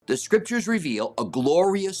The scriptures reveal a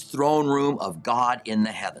glorious throne room of God in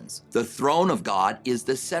the heavens. The throne of God is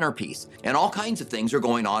the centerpiece, and all kinds of things are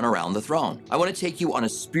going on around the throne. I want to take you on a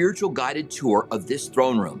spiritual guided tour of this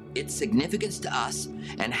throne room, its significance to us,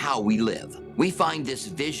 and how we live. We find this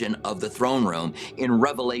vision of the throne room in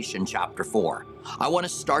Revelation chapter 4. I want to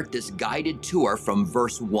start this guided tour from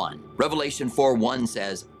verse 1. Revelation 4:1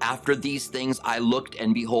 says, "After these things I looked,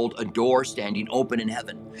 and behold, a door standing open in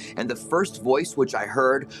heaven. And the first voice which I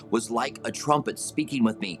heard was like a trumpet speaking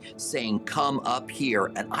with me, saying, 'Come up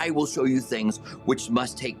here, and I will show you things which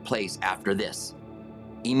must take place after this.'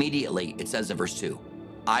 Immediately," it says in verse 2,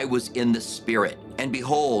 "I was in the Spirit, and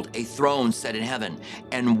behold, a throne set in heaven,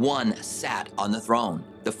 and one sat on the throne."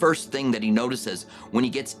 The first thing that he notices when he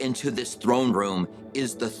gets into this throne room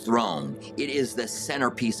is the throne. It is the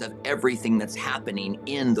centerpiece of everything that's happening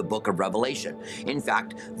in the book of Revelation. In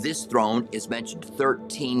fact, this throne is mentioned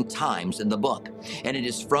 13 times in the book, and it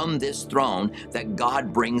is from this throne that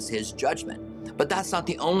God brings his judgment. But that's not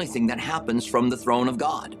the only thing that happens from the throne of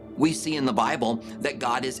God. We see in the Bible that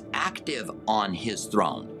God is active on his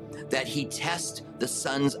throne, that he tests the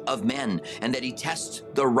sons of men, and that he tests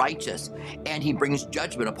the righteous, and he brings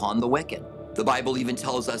judgment upon the wicked. The Bible even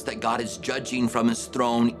tells us that God is judging from his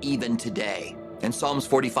throne even today. And Psalms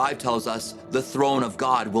 45 tells us the throne of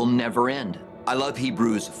God will never end. I love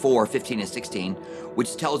Hebrews 4:15 and 16,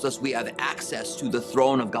 which tells us we have access to the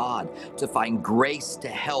throne of God to find grace to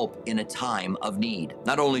help in a time of need.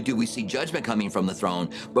 Not only do we see judgment coming from the throne,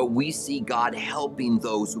 but we see God helping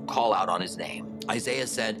those who call out on his name. Isaiah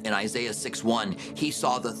said in Isaiah 6:1, he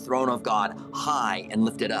saw the throne of God high and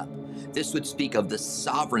lifted up. This would speak of the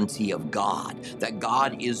sovereignty of God, that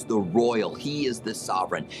God is the royal, he is the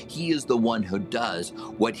sovereign, he is the one who does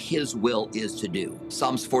what his will is to do.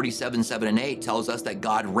 Psalms 47:7 and 8 tells us that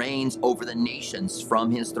God reigns over the nations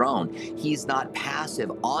from his throne. He's not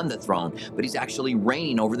passive on the throne, but he's actually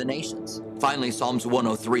reigning over the nations. Finally, Psalms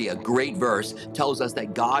 103, a great verse, tells us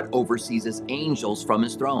that God oversees his angels from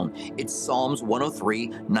his throne. It's Psalms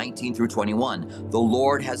 103:19 through 21. "The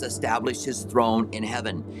Lord has established his throne in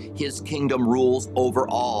heaven. His kingdom rules over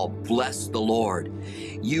all. Bless the Lord.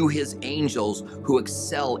 You, his angels, who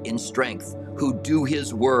excel in strength, who do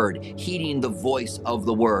his word, heeding the voice of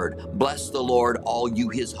the word. Bless the Lord, all you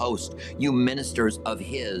his host, you ministers of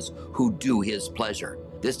his who do his pleasure."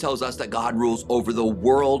 This tells us that God rules over the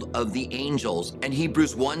world of the angels. And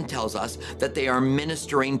Hebrews 1 tells us that they are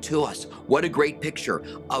ministering to us. What a great picture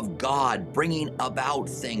of God bringing about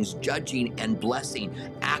things, judging and blessing,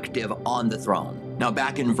 active on the throne. Now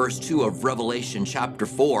back in verse 2 of Revelation chapter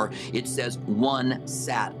 4, it says, "One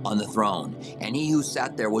sat on the throne, and he who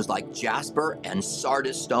sat there was like jasper and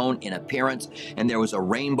sardis stone in appearance, and there was a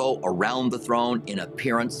rainbow around the throne in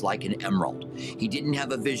appearance like an emerald." He didn't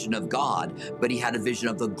have a vision of God, but he had a vision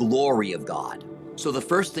of the glory of God. So the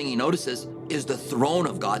first thing he notices is the throne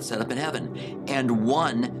of God set up in heaven, and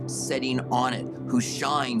one sitting on it who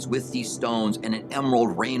shines with these stones and an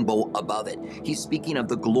emerald rainbow above it. He's speaking of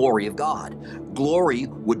the glory of God. Glory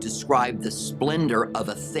would describe the splendor of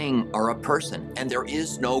a thing or a person, and there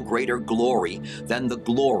is no greater glory than the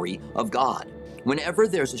glory of God. Whenever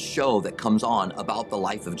there's a show that comes on about the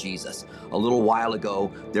life of Jesus, a little while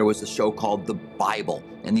ago, there was a show called The Bible,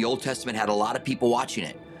 and the Old Testament had a lot of people watching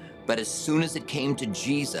it. But as soon as it came to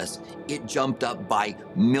Jesus, it jumped up by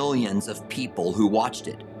millions of people who watched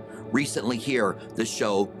it. Recently here, the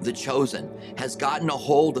show The Chosen has gotten a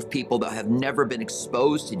hold of people that have never been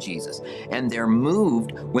exposed to Jesus, and they're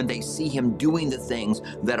moved when they see him doing the things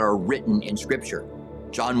that are written in Scripture.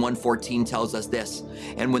 John 1:14 tells us this,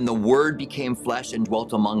 "And when the Word became flesh and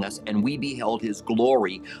dwelt among us, and we beheld his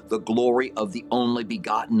glory, the glory of the only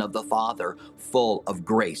begotten of the Father, full of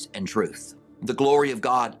grace and truth." The glory of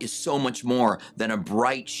God is so much more than a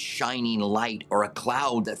bright, shining light or a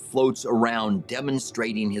cloud that floats around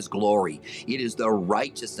demonstrating his glory. It is the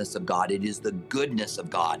righteousness of God. It is the goodness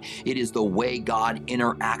of God. It is the way God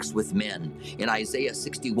interacts with men. In Isaiah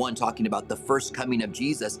 61, talking about the first coming of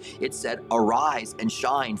Jesus, it said, "Arise and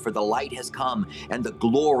shine, for the light has come, and the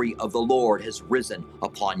glory of the Lord has risen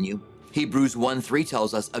upon you." Hebrews 1:3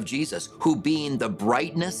 tells us of Jesus, who being the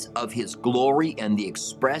brightness of his glory and the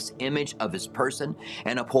express image of his person,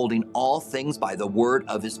 and upholding all things by the word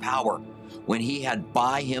of his power, when he had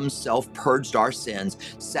by himself purged our sins,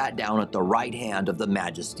 sat down at the right hand of the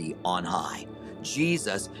majesty on high.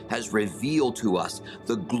 Jesus has revealed to us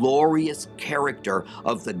the glorious character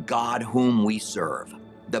of the God whom we serve.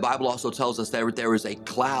 The Bible also tells us that there is a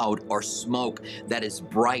cloud or smoke that is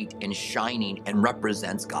bright and shining and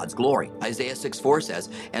represents God's glory. Isaiah 6:4 says,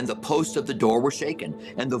 "And the posts of the door were shaken,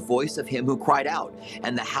 and the voice of him who cried out,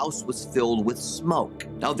 and the house was filled with smoke."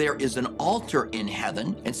 Now there is an altar in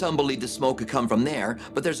heaven, and some believe the smoke could come from there,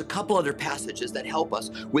 but there's a couple other passages that help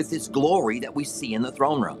us with this glory that we see in the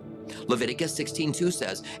throne room. Leviticus 16:2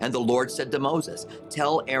 says, "And the Lord said to Moses,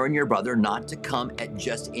 tell Aaron your brother not to come at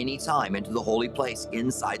just any time into the holy place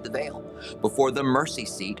inside the veil, before the mercy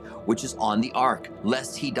seat which is on the ark.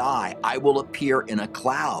 Lest he die, I will appear in a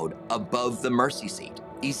cloud above the mercy seat."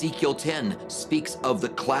 Ezekiel 10 speaks of the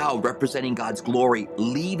cloud representing God's glory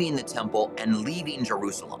leaving the temple and leaving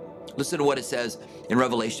Jerusalem. Listen to what it says in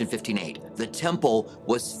Revelation 15:8. "The temple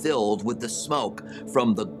was filled with the smoke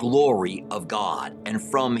from the glory of God and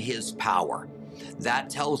from his power." That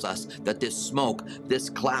tells us that this smoke, this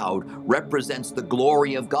cloud, represents the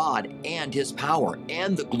glory of God and his power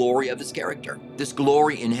and the glory of his character. This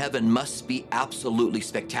glory in heaven must be absolutely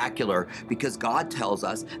spectacular because God tells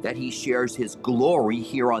us that he shares his glory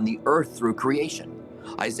here on the earth through creation.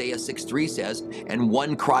 Isaiah 6:3 says, "And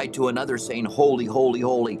one cried to another, saying, Holy, holy,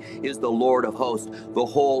 holy is the Lord of hosts. The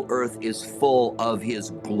whole earth is full of his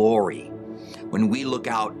glory." When we look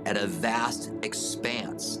out at a vast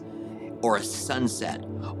expanse, or a sunset,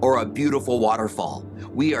 or a beautiful waterfall,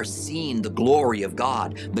 we are seeing the glory of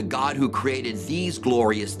God. The God who created these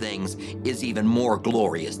glorious things is even more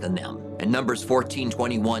glorious than them. And Numbers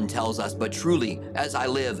 14:21 tells us, "But truly, as I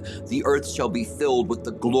live, the earth shall be filled with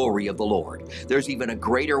the glory of the Lord." There's even a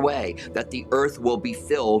greater way that the earth will be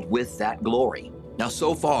filled with that glory. Now,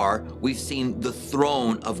 so far, we've seen the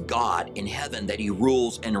throne of God in heaven that he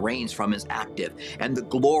rules and reigns from is active, and the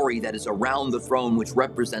glory that is around the throne, which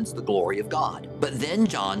represents the glory of God. But then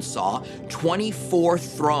John saw 24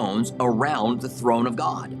 thrones around the throne of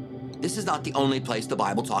God. This is not the only place the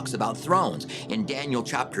Bible talks about thrones. In Daniel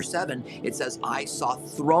chapter 7, it says, "I saw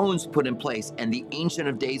thrones put in place, and the Ancient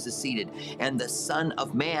of Days is seated, and the Son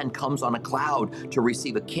of Man comes on a cloud to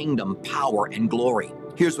receive a kingdom, power, and glory."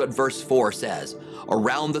 Here's what verse 4 says,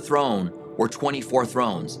 "Around the throne were 24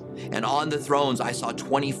 thrones, and on the thrones I saw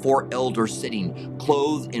 24 elders sitting,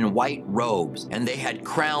 clothed in white robes, and they had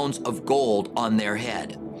crowns of gold on their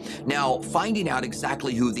head." Now, finding out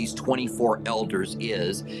exactly who these 24 elders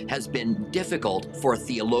is has been difficult for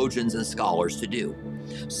theologians and scholars to do.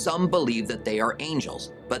 Some believe that they are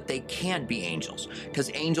angels, but they can't be angels because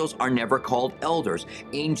angels are never called elders.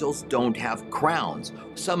 Angels don't have crowns.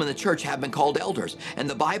 Some in the church have been called elders, and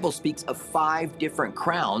the Bible speaks of 5 different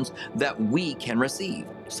crowns that we can receive.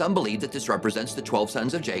 Some believe that this represents the 12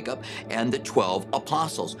 sons of Jacob and the 12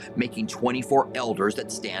 apostles, making 24 elders that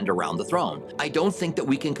stand around the throne. I don't think that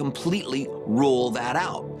we can completely rule that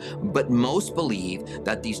out, but most believe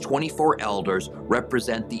that these 24 elders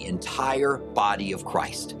represent the entire body of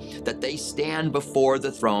Christ, that they stand before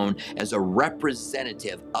the throne as a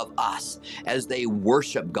representative of us as they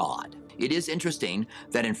worship God. It is interesting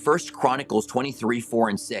that in 1 Chronicles 23:4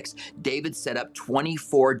 and 6, David set up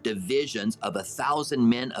 24 divisions of 1,000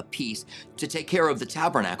 men apiece to take care of the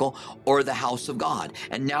tabernacle or the house of God.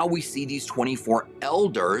 And now we see these 24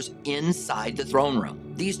 elders inside the throne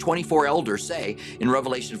room. These 24 elders say in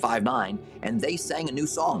Revelation 5:9, "And they sang a new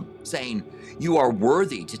song, saying, 'You are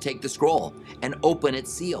worthy to take the scroll and open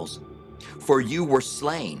its seals. For you were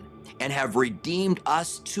slain and have redeemed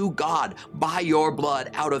us to God by your blood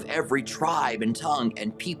out of every tribe and tongue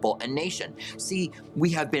and people and nation.'" See, we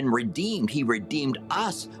have been redeemed. He redeemed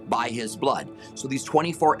us by his blood. So these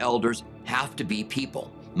 24 elders have to be people.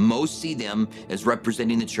 Most see them as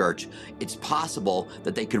representing the church. It's possible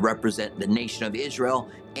that they could represent the nation of Israel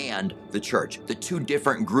and the church, the 2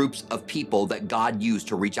 different groups of people that God used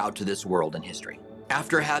to reach out to this world in history.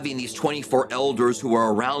 After having these 24 elders who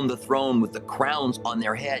are around the throne with the crowns on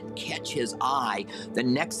their head catch his eye, the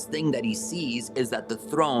next thing that he sees is that the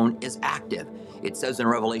throne is active. It says in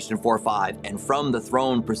Revelation 4:5, "And from the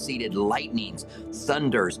throne proceeded lightnings,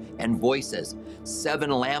 thunders, and voices. 7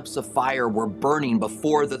 lamps of fire were burning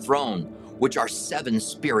before the throne, which are 7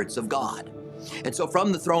 spirits of God." And so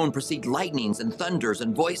from the throne proceed lightnings and thunders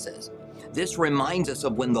and voices. This reminds us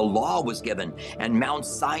of when the law was given and Mount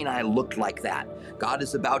Sinai looked like that. God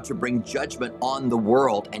is about to bring judgment on the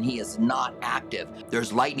world, and he is not active.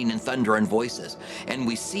 There's lightning and thunder and voices. And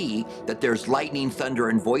we see that there's lightning, thunder,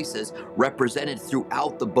 and voices represented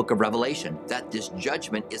throughout the book of Revelation, that this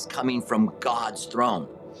judgment is coming from God's throne.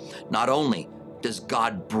 Not only does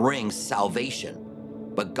God bring salvation,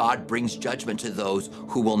 but God brings judgment to those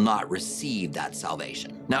who will not receive that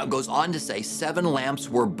salvation. Now it goes on to say 7 lamps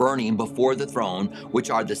were burning before the throne, which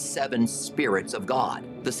are the 7 spirits of God.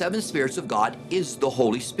 The 7 spirits of God is the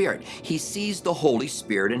Holy Spirit. He sees the Holy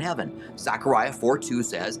Spirit in heaven. Zechariah 4:2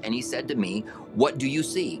 says, "And he said to me, what do you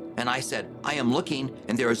see? And I said, I am looking,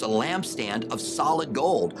 and there is a lampstand of solid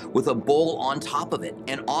gold with a bowl on top of it,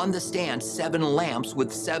 and on the stand 7 lamps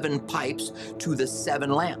with 7 pipes to the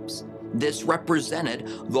 7 lamps." This represented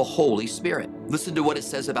the Holy Spirit. Listen to what it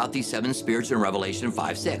says about these 7 spirits in Revelation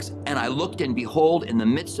 5:6. "And I looked, and behold, in the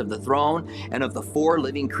midst of the throne and of the 4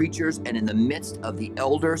 living creatures, and in the midst of the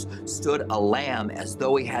elders, stood a lamb as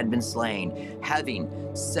though he had been slain, having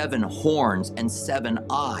 7 horns and 7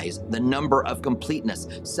 eyes," the number of completeness.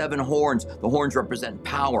 7 horns, the horns represent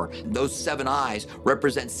power. Those 7 eyes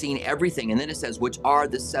represent seeing everything. And then it says, "which are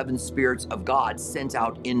the 7 spirits of God sent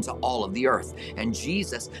out into all of the earth." And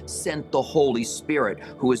Jesus sent the Holy Spirit,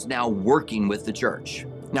 who is now working with the church.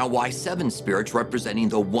 Now, why 7 spirits representing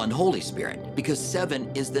the one Holy Spirit? Because 7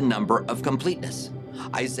 is the number of completeness.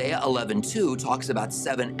 Isaiah 11:2 talks about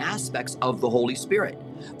 7 aspects of the Holy Spirit.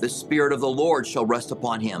 "The Spirit of the Lord shall rest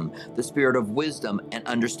upon him, the Spirit of wisdom and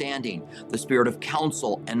understanding, the Spirit of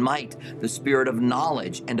counsel and might, the Spirit of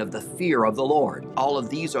knowledge and of the fear of the Lord." All of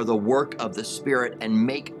these are the work of the Spirit and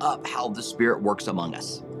make up how the Spirit works among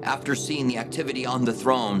us. After seeing the activity on the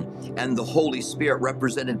throne and the Holy Spirit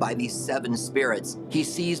represented by these 7 spirits, he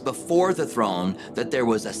sees before the throne that there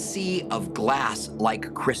was a sea of glass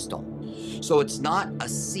like crystal. So it's not a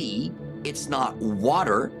sea, it's not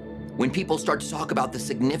water. When people start to talk about the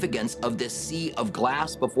significance of this sea of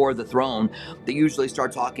glass before the throne, they usually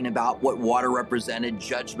start talking about what water represented: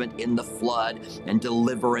 judgment in the flood and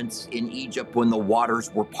deliverance in Egypt when the waters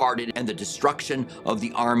were parted and the destruction of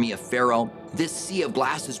the army of Pharaoh. This sea of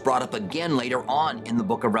glass is brought up again later on in the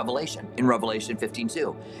book of Revelation, in Revelation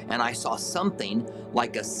 15:2. "And I saw something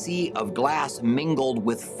like a sea of glass mingled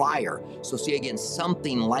with fire." So see again,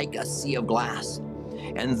 something like a sea of glass.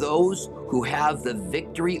 "And those who have the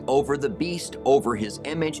victory over the beast, over his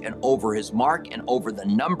image and over his mark and over the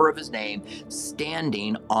number of his name,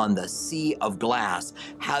 standing on the sea of glass,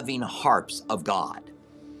 having harps of God."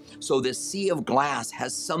 So this sea of glass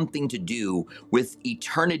has something to do with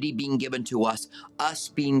eternity being given to us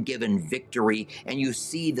being given victory, and you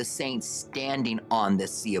see the saints standing on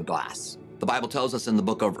this sea of glass. The Bible tells us in the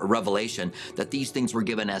book of Revelation that these things were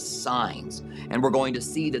given as signs, and we're going to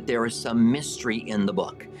see that there is some mystery in the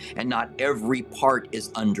book, and not every part is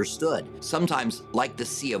understood. Sometimes, like the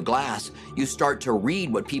sea of glass, you start to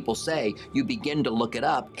read what people say, you begin to look it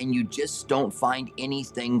up, and you just don't find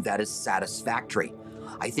anything that is satisfactory.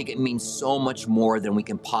 I think it means so much more than we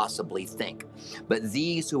can possibly think. But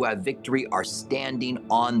these who have victory are standing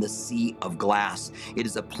on the sea of glass. It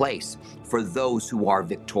is a place for those who are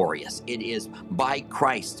victorious. It is by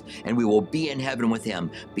Christ, and we will be in heaven with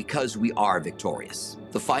him because we are victorious.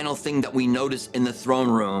 The final thing that we notice in the throne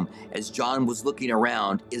room as John was looking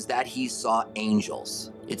around is that he saw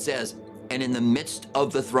angels. It says, "And in the midst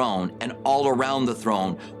of the throne and all around the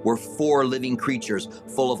throne were 4 living creatures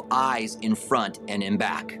full of eyes in front and in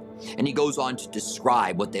back." And he goes on to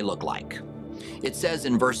describe what they look like. It says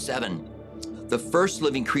in verse 7, "The first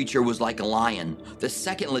living creature was like a lion, the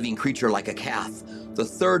second living creature like a calf, the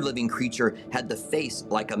third living creature had the face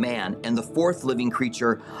like a man, and the fourth living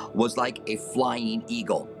creature was like a flying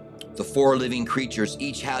eagle. The 4 living creatures,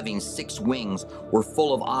 each having 6 wings, were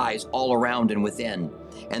full of eyes all around and within.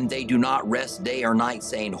 And they do not rest day or night,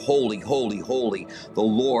 saying, Holy, holy, holy, the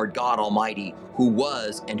Lord God Almighty, who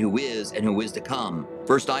was and who is to come."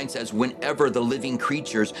 Verse 9 says, "Whenever the living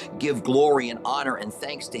creatures give glory and honor and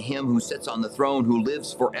thanks to him who sits on the throne, who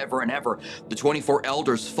lives forever and ever, the 24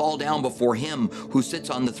 elders fall down before him who sits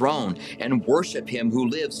on the throne and worship him who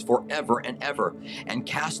lives forever and ever, and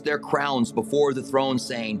cast their crowns before the throne,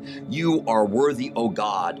 saying, You are worthy, O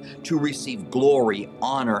God, to receive glory,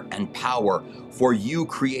 honor, and power, for you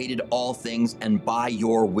created all things, and by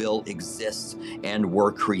your will exist and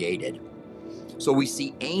were created." So we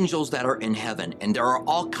see angels that are in heaven, and there are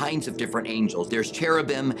all kinds of different angels. There's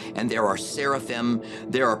cherubim and there are seraphim.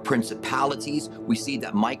 There are principalities. We see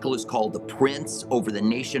that Michael is called the prince over the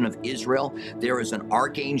nation of Israel. There is an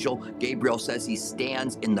archangel. Gabriel says he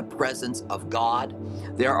stands in the presence of God.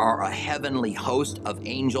 There are a heavenly host of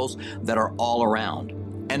angels that are all around,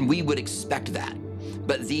 and we would expect that.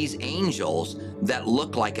 But these angels that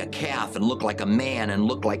look like a calf and look like a man and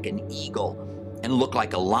look like an eagle and look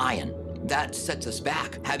like a lion, that sets us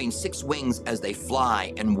back, having 6 wings as they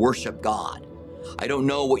fly and worship God. I don't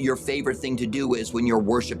know what your favorite thing to do is when you're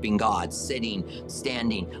worshiping God, sitting,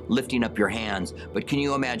 standing, lifting up your hands, but can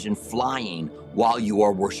you imagine flying while you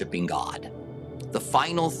are worshiping God? The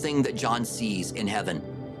final thing that John sees in heaven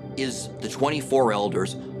is the 24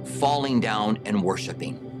 elders falling down and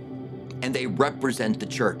worshiping. And they represent the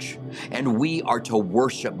church, and we are to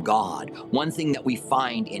worship God. One thing that we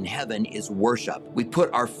find in heaven is worship. We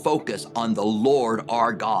put our focus on the Lord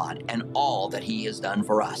our God and all that he has done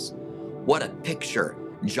for us. What a picture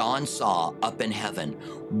John saw up in heaven.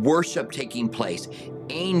 Worship taking place,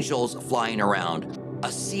 angels flying around,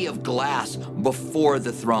 a sea of glass before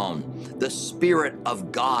the throne, the Spirit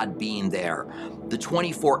of God being there, the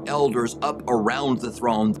 24 elders up around the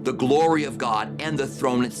throne, the glory of God and the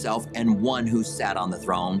throne itself, and one who sat on the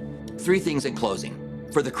throne. Three things in closing.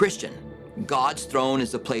 For the Christian, God's throne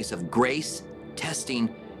is a place of grace,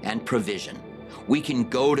 testing, and provision. We can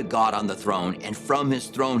go to God on the throne, and from his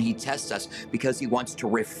throne he tests us because he wants to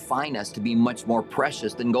refine us to be much more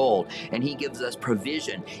precious than gold, and he gives us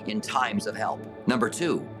provision in times of help. Number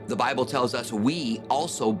two, the Bible tells us we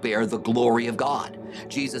also bear the glory of God.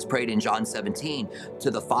 Jesus prayed in John 17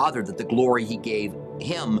 to the Father that the glory he gave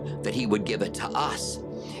him, that he would give it to us.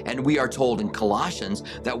 And we are told in Colossians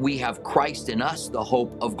that we have Christ in us, the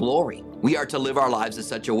hope of glory. We are to live our lives in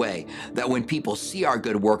such a way that when people see our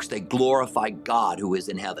good works, they glorify God who is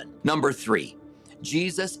in heaven. Number three,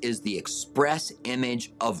 Jesus is the express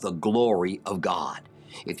image of the glory of God.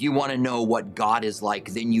 If you want to know what God is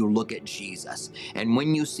like, then you look at Jesus. And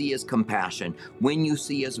when you see his compassion, when you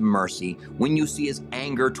see his mercy, when you see his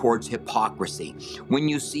anger towards hypocrisy, when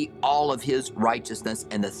you see all of his righteousness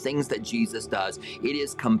and the things that Jesus does, it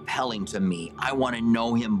is compelling to me. I want to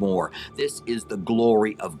know him more. This is the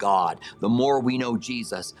glory of God. The more we know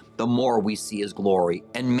Jesus, the more we see his glory.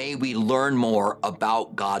 And may we learn more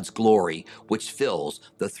about God's glory, which fills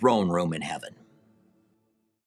the throne room in heaven.